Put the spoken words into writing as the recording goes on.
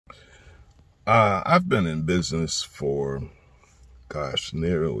I've been in business for,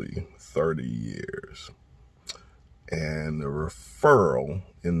 nearly 30 years. And the referral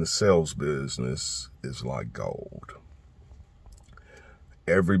in the sales business is like gold.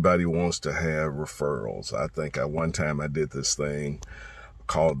 Everybody wants to have referrals. I think at one time I did this thing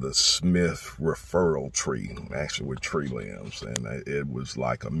called the Smith referral tree, actually with tree limbs. And it was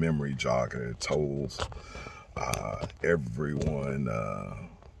like a memory jogger. It told everyone,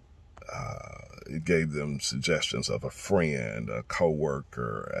 it gave them suggestions of a friend, a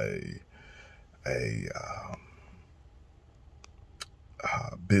coworker, a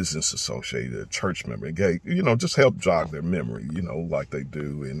business associate, a church member. It gave, just help jog their memory, like they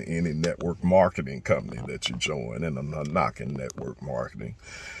do in any network marketing company that you join. And I'm not knocking network marketing.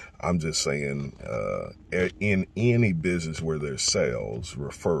 I'm just saying in any business where there's sales,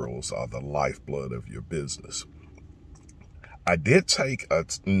 referrals are the lifeblood of your business. I did take a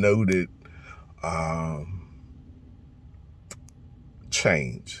noted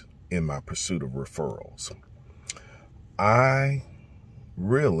change in my pursuit of referrals. I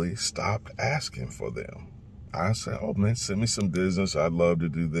really stopped asking for them. I said, oh man, send me some business. I'd love to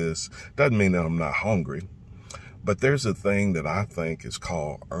do this. Doesn't mean that I'm not hungry, but there's a thing that I think is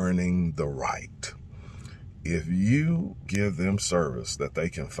called earning the right. If you give them service that they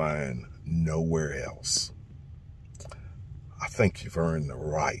can find nowhere else, I think you've earned the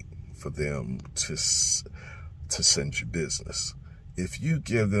right for them to send you business. If you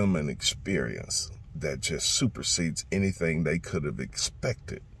give them an experience that just supersedes anything they could have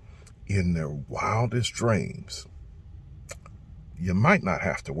expected in their wildest dreams, you might not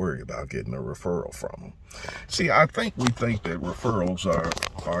have to worry about getting a referral from them. See, I think we think that referrals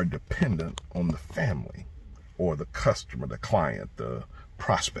are dependent on the family or the customer, the client, the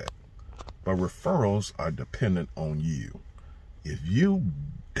prospect. But referrals are dependent on you. If you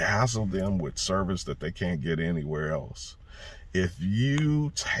dazzle them with service that they can't get anywhere else, if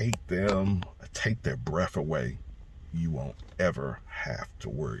you take their breath away, you won't ever have to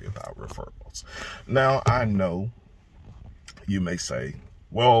worry about referrals. Now, I know you may say,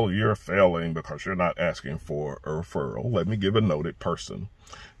 well, you're failing because you're not asking for a referral. Let me give a noted person.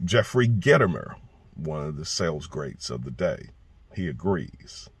 Jeffrey Gitomer, one of the sales greats of the day, he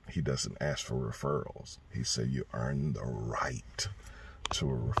agrees. He doesn't ask for referrals. He said you earn the right to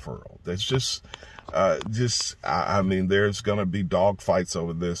a referral. That's I mean, there's going to be dog fights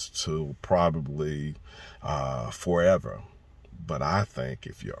over this till probably forever. But I think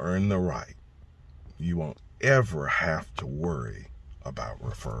if you earn the right, you won't ever have to worry about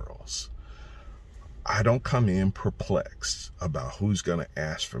referrals. I don't come in perplexed about who's going to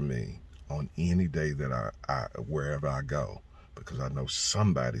ask for me on any day that wherever I go, because I know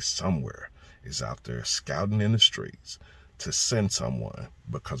somebody somewhere is out there scouting in the streets to send someone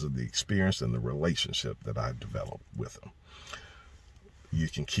because of the experience and the relationship that I've developed with them. You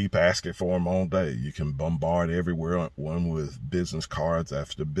can keep asking for them all day. You can bombard everywhere, one with business cards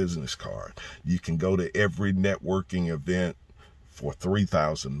after business card. You can go to every networking event for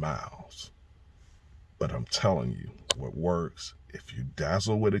 3,000 miles. But I'm telling you, what works, if you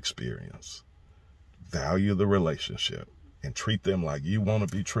dazzle with experience, value the relationship, and treat them like you want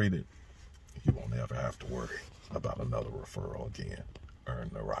to be treated, you won't ever have to worry about another referral again.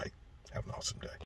 Earn the right. Have an awesome day.